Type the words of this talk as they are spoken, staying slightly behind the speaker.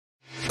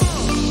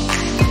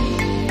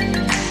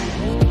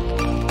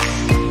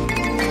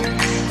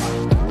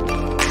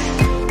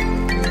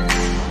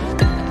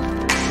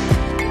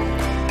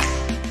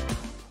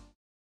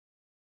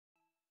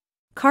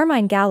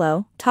Carmine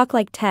Gallo, Talk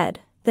Like TED,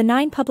 The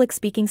 9 Public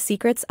Speaking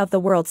Secrets of the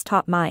World's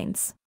Top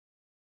Minds.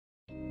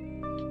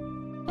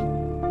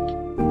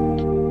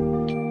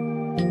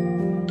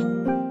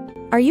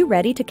 Are you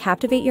ready to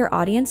captivate your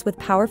audience with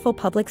powerful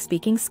public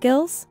speaking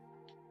skills?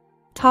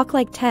 Talk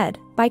Like TED,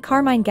 by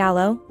Carmine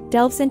Gallo,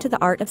 delves into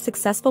the art of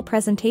successful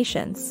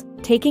presentations,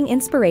 taking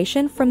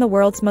inspiration from the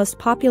world's most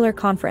popular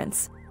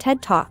conference,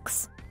 TED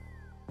Talks.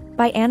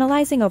 By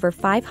analyzing over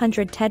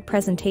 500 TED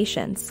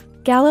presentations,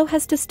 Gallo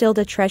has distilled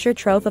a treasure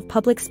trove of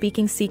public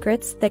speaking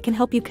secrets that can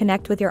help you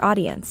connect with your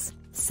audience,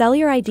 sell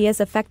your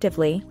ideas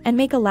effectively, and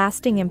make a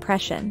lasting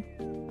impression.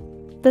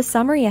 The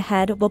summary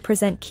ahead will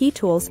present key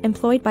tools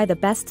employed by the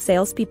best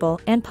salespeople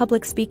and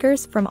public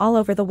speakers from all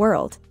over the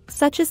world,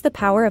 such as the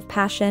power of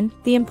passion,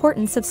 the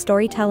importance of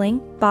storytelling,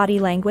 body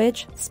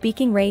language,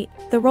 speaking rate,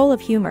 the role of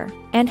humor,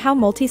 and how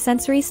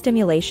multisensory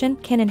stimulation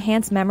can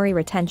enhance memory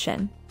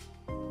retention.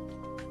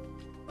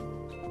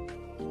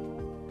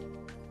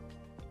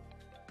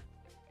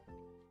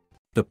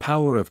 The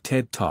power of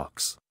TED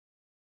Talks.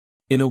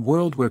 In a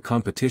world where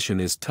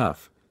competition is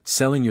tough,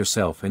 selling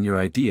yourself and your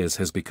ideas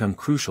has become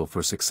crucial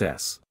for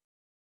success.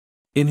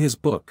 In his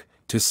book,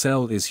 To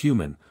Sell is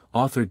Human,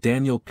 author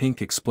Daniel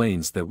Pink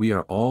explains that we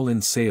are all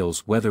in sales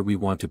whether we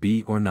want to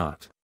be or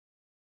not.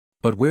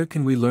 But where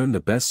can we learn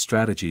the best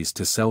strategies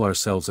to sell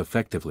ourselves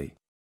effectively?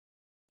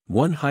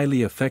 One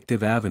highly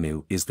effective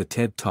avenue is the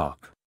TED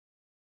Talk.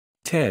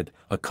 TED,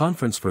 a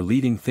conference for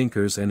leading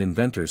thinkers and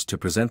inventors to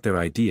present their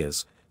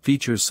ideas,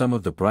 features some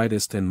of the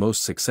brightest and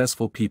most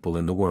successful people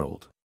in the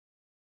world.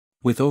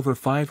 With over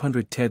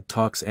 500 TED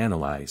Talks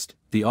analyzed,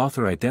 the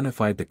author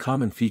identified the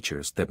common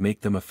features that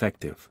make them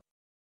effective.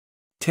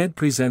 TED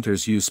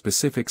presenters use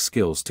specific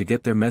skills to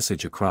get their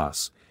message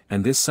across,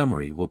 and this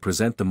summary will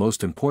present the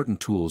most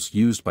important tools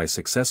used by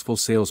successful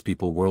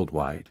salespeople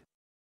worldwide.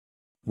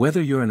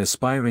 Whether you're an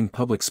aspiring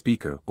public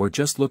speaker or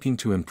just looking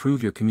to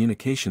improve your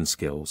communication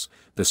skills,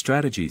 the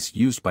strategies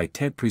used by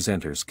TED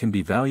presenters can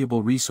be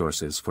valuable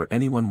resources for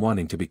anyone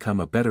wanting to become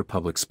a better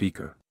public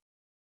speaker.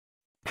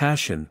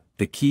 Passion,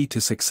 the key to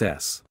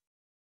success.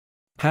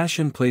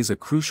 Passion plays a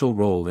crucial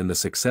role in the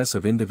success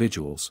of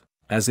individuals,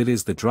 as it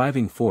is the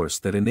driving force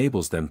that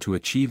enables them to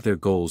achieve their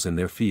goals in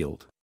their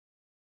field.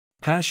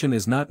 Passion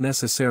is not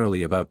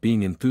necessarily about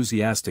being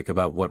enthusiastic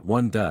about what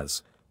one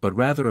does, but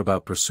rather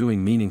about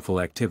pursuing meaningful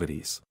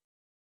activities.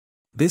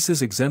 This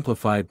is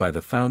exemplified by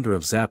the founder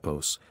of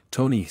Zappos,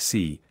 Tony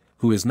C.,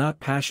 who is not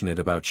passionate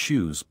about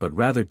shoes but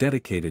rather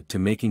dedicated to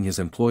making his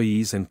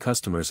employees and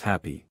customers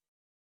happy.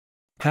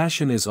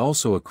 Passion is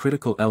also a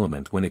critical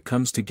element when it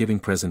comes to giving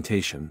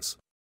presentations.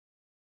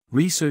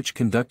 Research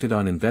conducted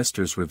on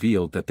investors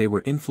revealed that they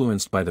were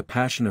influenced by the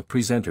passion of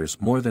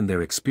presenters more than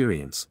their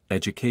experience,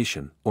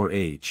 education, or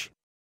age.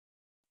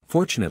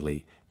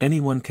 Fortunately,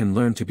 anyone can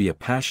learn to be a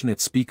passionate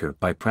speaker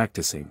by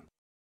practicing.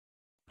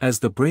 As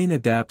the brain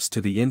adapts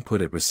to the input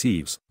it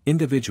receives,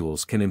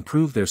 individuals can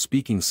improve their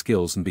speaking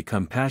skills and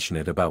become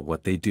passionate about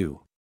what they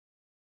do.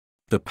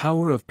 The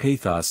power of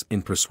pathos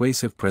in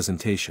persuasive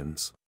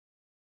presentations.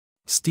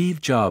 Steve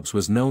Jobs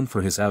was known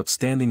for his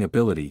outstanding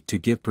ability to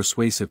give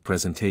persuasive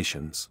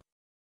presentations.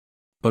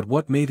 But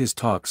what made his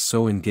talks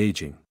so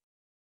engaging?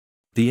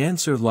 The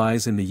answer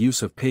lies in the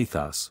use of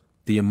pathos,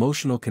 the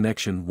emotional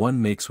connection one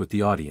makes with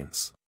the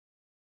audience.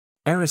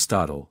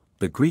 Aristotle,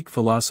 the Greek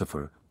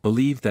philosopher,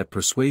 believed that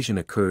persuasion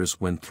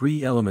occurs when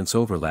three elements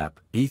overlap: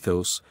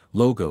 ethos,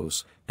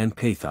 logos, and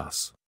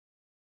pathos.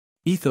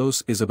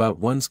 Ethos is about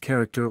one's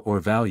character or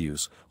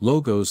values,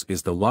 logos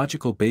is the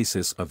logical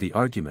basis of the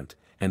argument,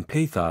 and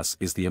pathos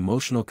is the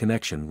emotional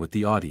connection with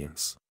the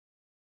audience.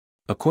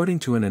 According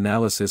to an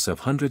analysis of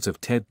hundreds of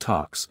TED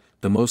Talks,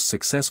 the most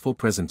successful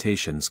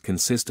presentations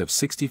consist of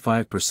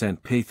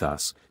 65%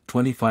 pathos,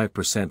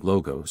 25%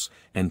 logos,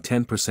 and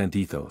 10%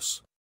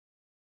 ethos.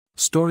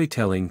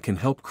 Storytelling can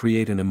help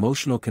create an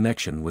emotional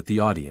connection with the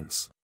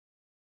audience.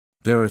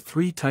 There are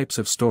 3 types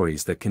of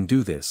stories that can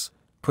do this: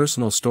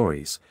 personal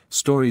stories,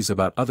 stories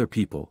about other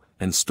people,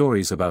 and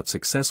stories about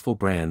successful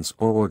brands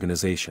or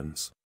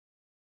organizations.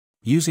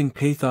 Using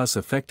pathos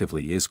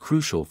effectively is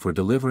crucial for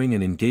delivering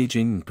an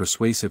engaging and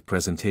persuasive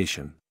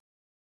presentation.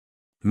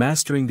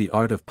 Mastering the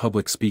art of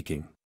public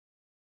speaking.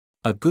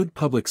 A good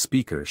public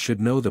speaker should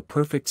know the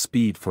perfect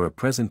speed for a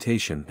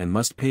presentation and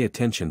must pay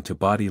attention to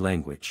body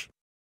language.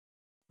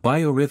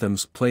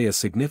 Biorhythms play a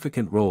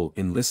significant role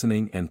in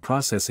listening and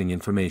processing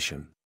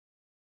information.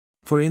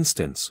 For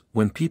instance,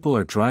 when people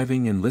are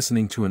driving and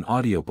listening to an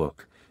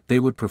audiobook, they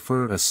would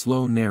prefer a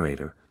slow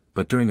narrator,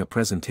 but during a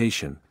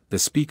presentation, the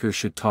speaker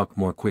should talk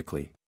more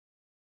quickly.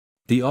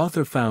 The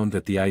author found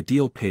that the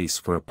ideal pace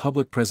for a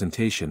public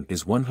presentation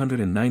is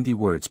 190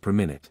 words per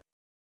minute.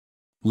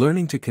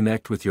 Learning to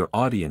connect with your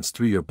audience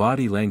through your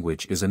body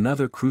language is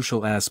another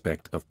crucial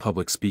aspect of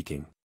public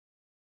speaking.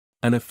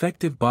 An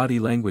effective body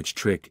language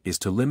trick is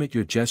to limit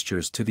your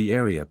gestures to the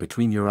area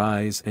between your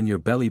eyes and your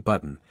belly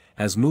button,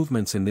 as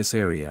movements in this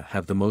area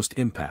have the most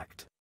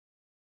impact.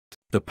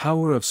 The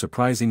power of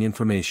surprising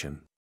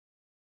information.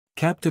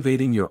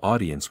 Captivating your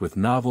audience with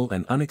novel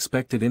and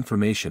unexpected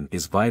information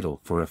is vital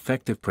for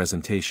effective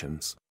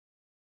presentations.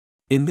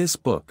 In this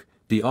book,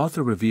 the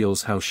author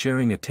reveals how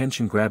sharing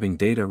attention-grabbing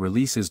data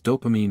releases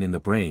dopamine in the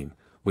brain,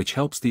 which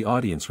helps the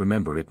audience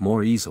remember it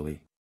more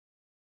easily.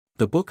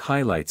 The book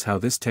highlights how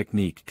this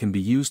technique can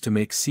be used to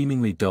make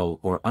seemingly dull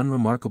or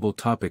unremarkable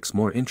topics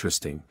more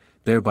interesting,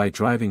 thereby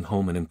driving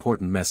home an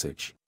important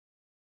message.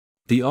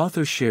 The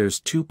author shares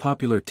 2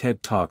 popular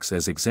TED Talks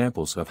as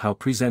examples of how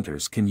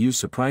presenters can use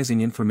surprising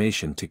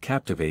information to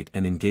captivate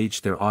and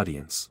engage their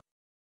audience.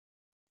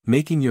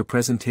 Making your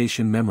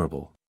presentation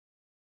memorable.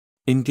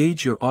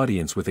 Engage your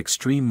audience with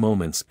extreme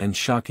moments and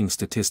shocking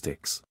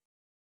statistics.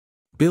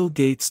 Bill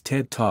Gates'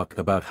 TED Talk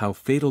about how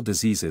fatal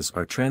diseases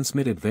are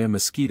transmitted via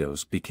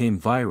mosquitoes became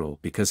viral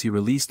because he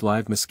released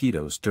live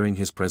mosquitoes during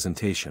his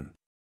presentation.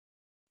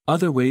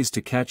 Other ways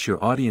to catch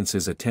your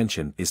audience's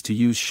attention is to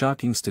use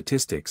shocking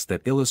statistics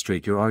that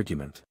illustrate your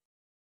argument.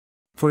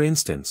 For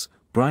instance,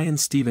 Brian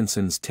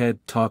Stevenson's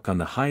TED Talk on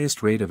the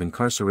highest rate of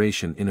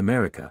incarceration in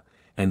America,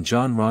 and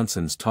John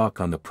Ronson's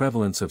talk on the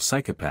prevalence of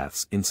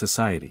psychopaths in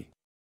society.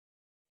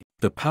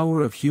 The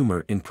power of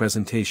humor in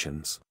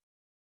presentations.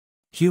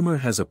 Humor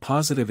has a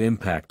positive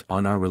impact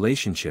on our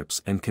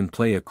relationships and can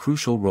play a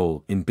crucial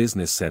role in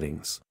business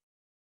settings.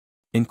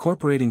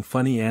 Incorporating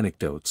funny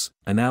anecdotes,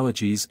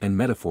 analogies and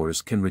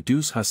metaphors can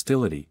reduce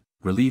hostility,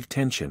 relieve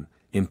tension,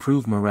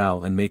 improve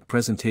morale and make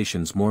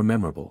presentations more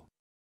memorable.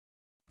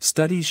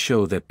 Studies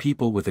show that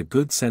people with a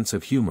good sense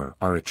of humor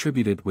are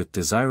attributed with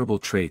desirable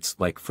traits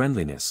like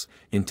friendliness,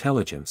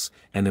 intelligence,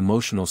 and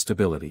emotional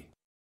stability.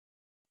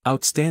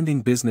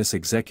 Outstanding business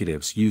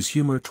executives use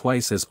humor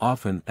twice as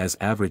often as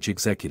average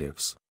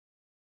executives.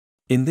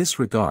 In this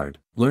regard,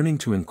 learning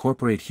to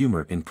incorporate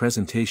humor in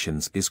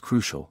presentations is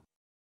crucial.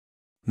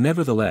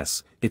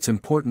 Nevertheless, it's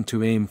important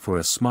to aim for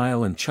a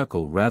smile and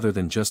chuckle rather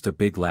than just a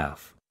big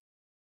laugh.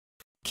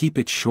 Keep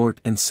it short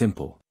and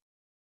simple.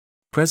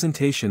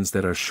 Presentations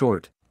that are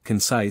short,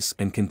 concise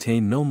and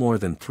contain no more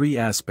than 3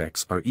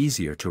 aspects are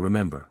easier to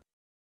remember.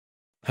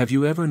 Have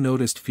you ever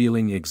noticed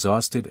feeling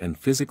exhausted and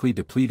physically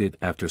depleted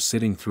after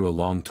sitting through a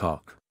long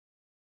talk?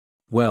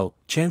 Well,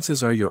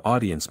 chances are your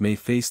audience may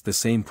face the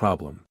same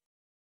problem.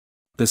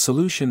 The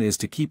solution is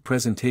to keep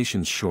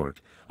presentations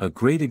short, a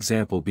great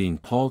example being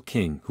Paul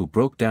King, who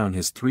broke down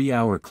his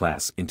 3-hour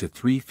class into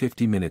 3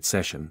 50-minute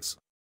sessions.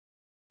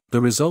 The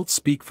results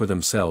speak for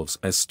themselves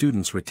as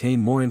students retain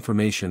more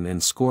information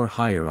and score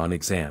higher on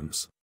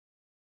exams.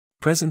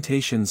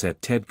 Presentations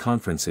at TED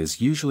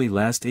conferences usually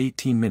last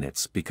 18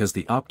 minutes because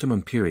the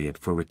optimum period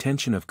for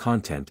retention of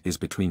content is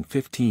between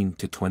 15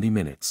 to 20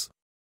 minutes.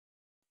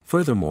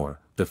 Furthermore,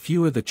 the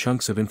fewer the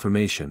chunks of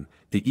information,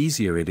 the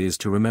easier it is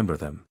to remember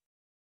them.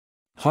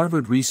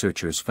 Harvard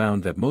researchers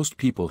found that most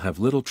people have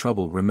little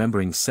trouble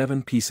remembering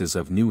 7 pieces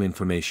of new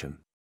information.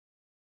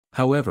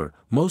 However,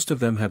 most of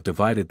them have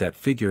divided that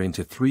figure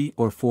into 3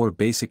 or 4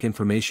 basic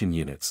information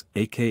units,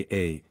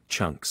 aka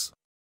chunks.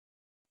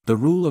 The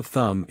rule of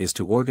thumb is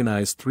to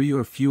organize 3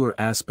 or fewer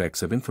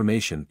aspects of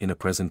information in a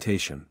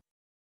presentation.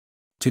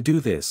 To do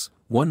this,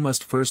 one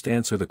must first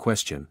answer the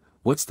question,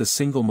 what's the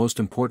single most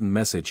important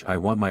message I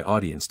want my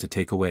audience to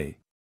take away?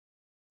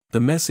 The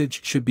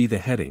message should be the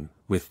heading,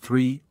 with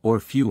 3 or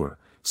fewer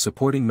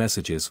supporting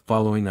messages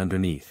following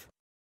underneath.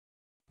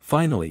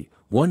 Finally,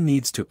 one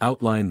needs to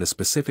outline the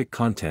specific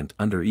content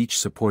under each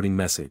supporting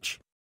message.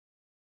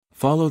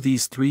 Follow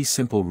these 3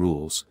 simple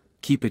rules: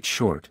 keep it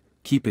short,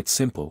 keep it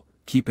simple,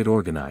 keep it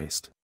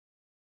organized.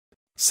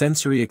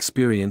 Sensory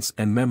experience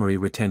and memory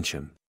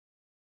retention.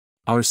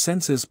 Our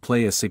senses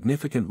play a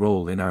significant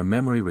role in our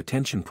memory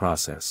retention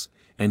process,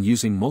 and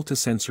using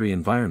multisensory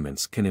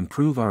environments can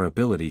improve our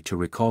ability to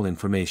recall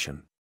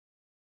information.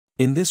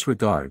 In this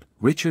regard,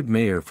 Richard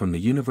Mayer from the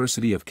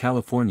University of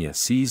California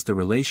sees the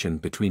relation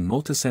between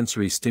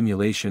multisensory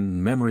stimulation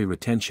and memory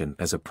retention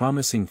as a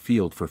promising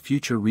field for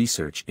future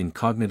research in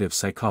cognitive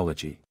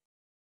psychology.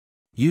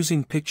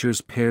 Using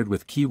pictures paired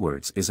with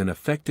keywords is an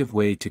effective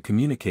way to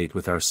communicate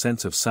with our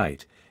sense of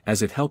sight,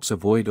 as it helps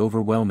avoid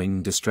overwhelming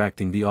and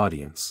distracting the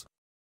audience.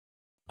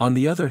 On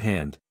the other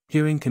hand,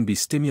 hearing can be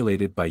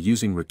stimulated by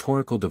using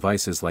rhetorical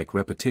devices like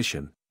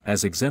repetition,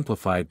 as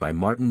exemplified by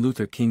Martin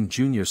Luther King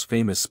Jr.'s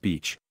famous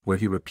speech, where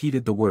he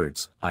repeated the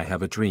words, "I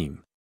have a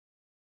dream."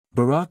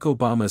 Barack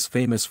Obama's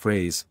famous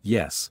phrase,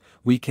 "Yes,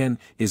 we can,"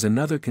 is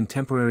another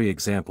contemporary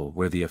example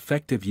where the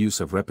effective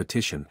use of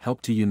repetition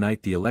helped to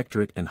unite the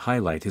electorate and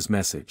highlight his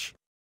message.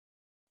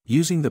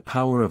 Using the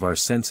power of our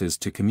senses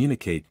to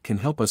communicate can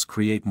help us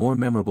create more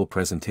memorable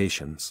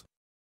presentations.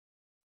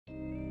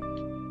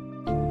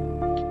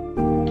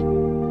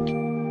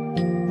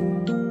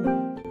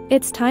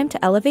 It's time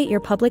to elevate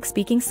your public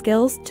speaking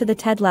skills to the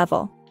TED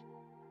level.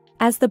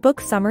 As the book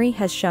summary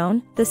has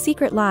shown, the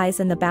secret lies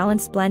in the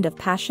balanced blend of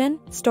passion,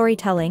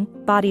 storytelling,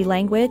 body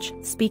language,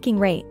 speaking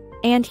rate,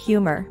 and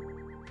humor.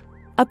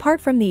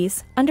 Apart from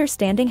these,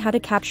 understanding how to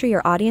capture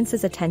your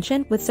audience's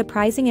attention with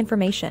surprising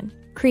information,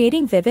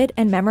 creating vivid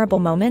and memorable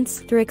moments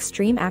through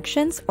extreme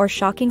actions or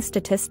shocking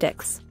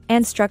statistics.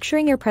 And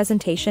structuring your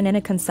presentation in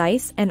a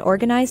concise and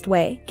organized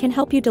way can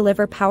help you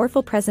deliver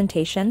powerful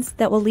presentations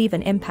that will leave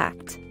an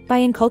impact. By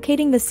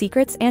inculcating the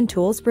secrets and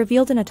tools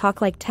revealed in a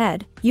talk like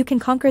TED, you can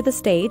conquer the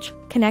stage,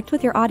 connect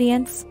with your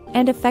audience,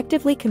 and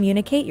effectively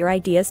communicate your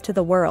ideas to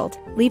the world,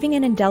 leaving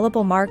an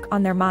indelible mark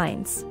on their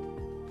minds.